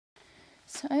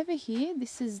So over here,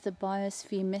 this is the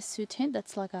Biosphere Messu tent.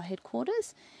 That's like our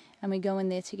headquarters. And we go in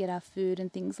there to get our food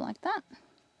and things like that.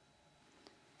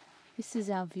 This is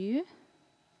our view.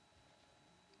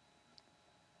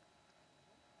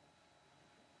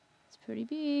 It's pretty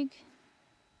big.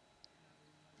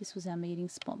 This was our meeting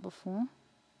spot before.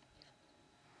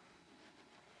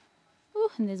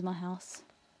 Oh, and there's my house.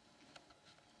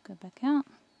 Go back out.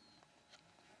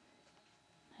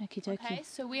 Okie dokie. Okay,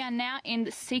 so we are now in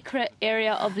the secret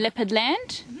area of Leopard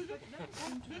Land.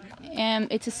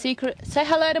 It's a secret. Say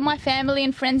hello to my family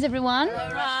and friends, everyone.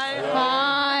 Hi.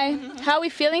 Hi. How are we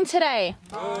feeling today?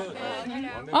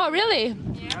 Oh, really?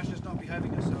 Rasha's not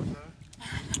behaving herself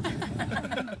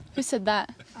though. Who said that?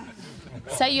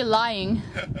 Say you're lying.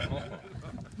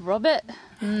 Robert?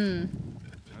 No, you're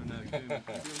doing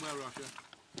well, Rasha.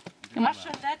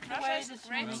 Rasha, that's the way the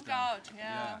great scout,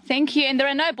 yeah. Thank you. And there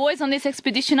are no boys on this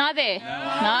expedition, are there?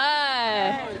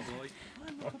 No.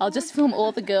 I'll just film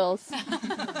all the girls.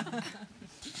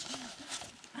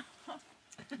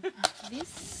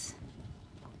 This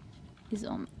is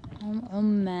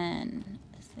Oman,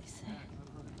 as they say.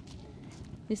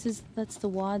 That's the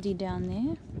wadi down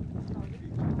there.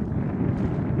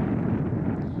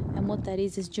 And what that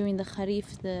is during the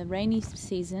Kharif, the rainy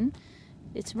season,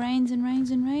 it rains and rains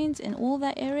and rains, and all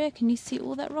that area, can you see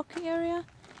all that rocky area?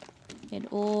 It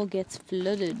all gets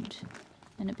flooded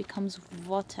and it becomes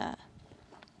water.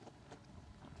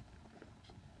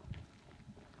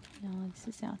 Oh, this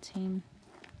is our team.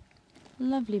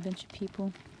 Lovely bunch of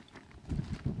people.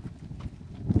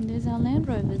 And there's our Land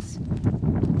Rovers.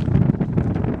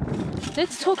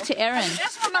 Let's talk to Erin.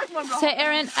 So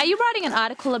Erin, are you writing an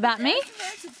article about me?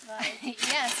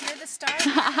 Yes, you're the star.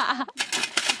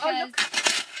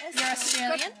 Because you're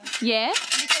Australian. Yeah.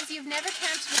 Because you've never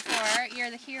camped before,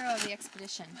 you're the hero of the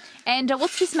expedition. And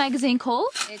what's this magazine called?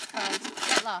 It's called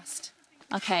Get Lost.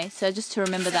 Okay, so just to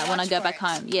remember that when I go back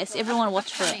home. Yes, everyone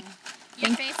watch for it.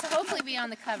 Your face will hopefully be on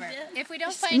the cover. If we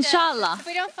don't find Inshallah. if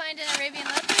we don't find an Arabian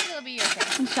leopard, it'll be your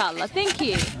face. Inshallah. Thank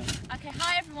you. Okay,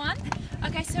 hi everyone.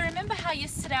 Okay, so remember how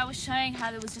yesterday I was showing how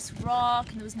there was just rock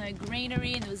and there was no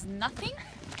greenery and there was nothing?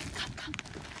 Come, come.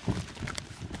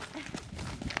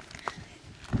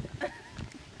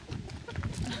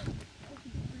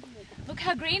 Look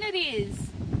how green it is.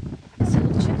 So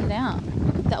check it out.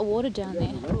 Look at that water down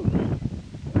there.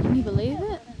 Can you believe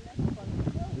it?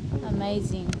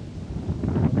 Amazing.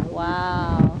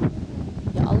 Wow.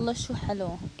 Ya Allah, shu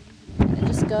halo. And it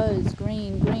just goes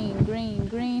green, green, green,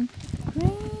 green,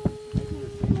 green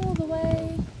all the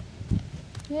way.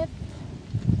 Yep.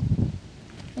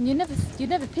 And you never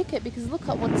pick it because look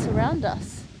at what's around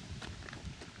us.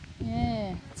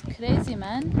 Yeah, it's crazy,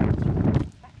 man.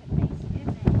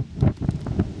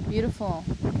 Beautiful.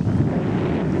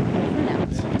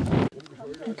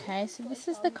 Okay, so this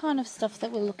is the kind of stuff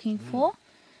that we're looking for.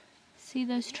 See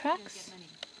those tracks?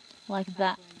 Like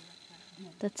that.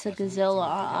 That's a gazelle or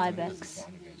ibex.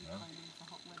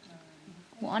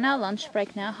 We're on our lunch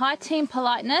break now. Hi team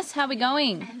politeness, how are we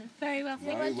going? Very well,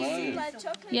 thank you.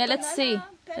 Yeah, let's see.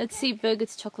 Let's see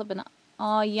Birgit's chocolate banana.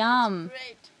 Oh, yum.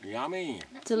 Yummy.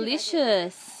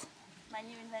 Delicious. My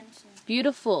new invention.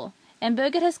 Beautiful. And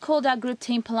Birgit has called our group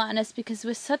Team Politeness because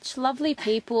we're such lovely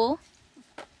people.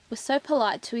 We're so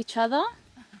polite to each other.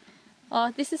 Oh,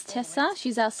 this is Tessa.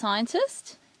 She's our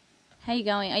scientist. How are you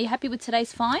going? Are you happy with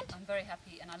today's find? I'm very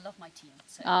happy and I love my team.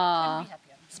 So Ah,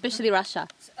 especially Rasha.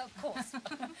 So, of course.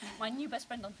 My new best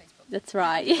friend on Facebook. That's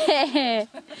right. Yeah.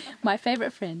 My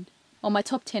favourite friend. On my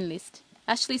top 10 list.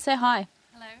 Ashley, say hi.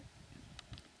 Hello.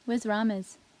 Where's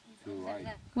Ramez?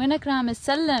 وينك رامز؟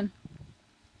 سلم.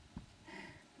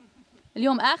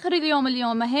 اليوم آخر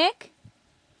اليوم ما هيك؟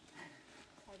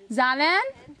 زعلان؟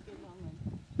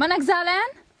 منك زعلان؟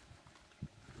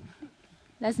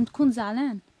 لازم تكون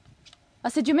زعلان. I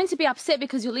said you're meant to be upset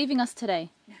because you're leaving us today.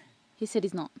 He said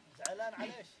he's not.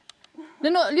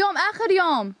 لأنه اليوم آخر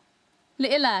يوم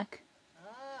لإلك.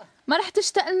 ما رح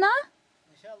تشتاق لنا؟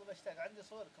 إن شاء الله بشتاق عندي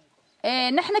صوركم. إيه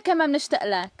نحن كمان بنشتاق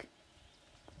لك.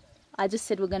 I just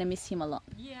said we're going to miss him a lot.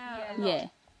 Yeah.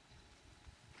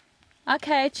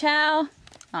 Okay, ciao.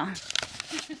 Oh.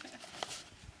 This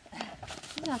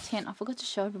is our tent. I forgot to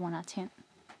show everyone our tent.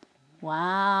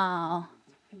 Wow.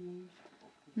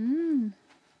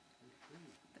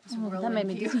 Oh, that made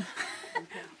me dizzy.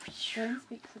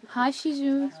 Hi,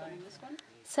 Shiju.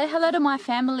 Say hello to my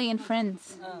family and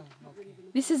friends.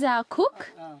 This is our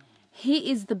cook. He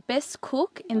is the best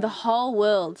cook in the whole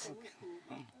world.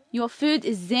 Your food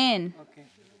is zen.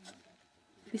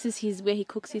 This is where he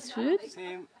cooks his food.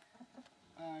 Same.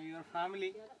 Your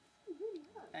family.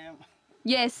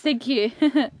 Yes, thank you.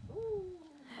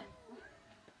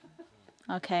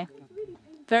 Okay.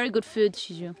 Very good food,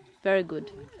 Shiju. Very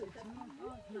good.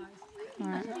 All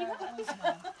right.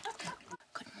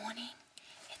 Good morning.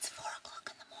 It's 4 o'clock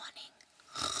in the morning.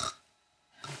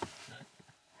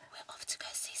 We're off to go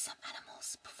see some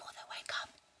animals before they wake up.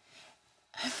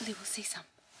 Hopefully we'll see some.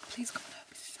 Please come on over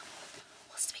and see some.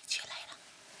 We'll speak to you later.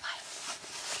 Bye.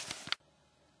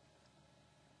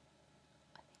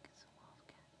 I think it's a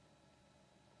wildcat.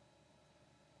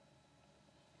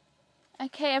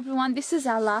 Okay, everyone, this is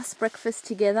our last breakfast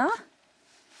together.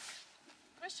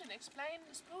 Christian, explain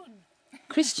the spoon.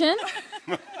 Christian?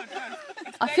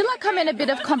 I feel like I'm in a bit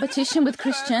of competition with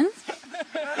Christian.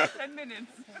 10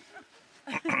 minutes.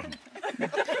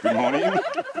 Good morning.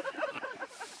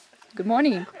 Good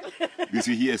morning. You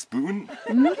see here a spoon.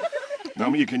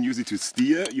 Normally you can use it to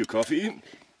steer your coffee,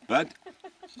 but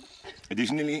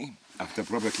additionally, after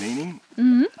proper cleaning,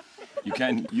 you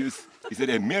can use, instead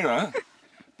a mirror,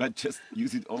 but just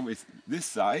use it always this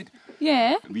side.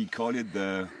 Yeah. We call it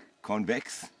the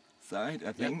convex side,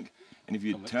 I think. And if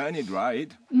you turn it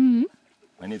right,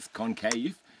 when it's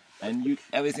concave, and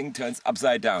everything turns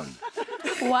upside down.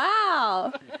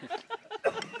 Wow.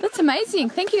 That's amazing.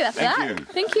 Thank you for that. Thank you.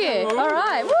 Thank you. All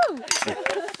right. Woo.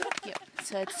 Yep.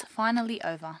 So it's finally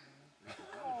over.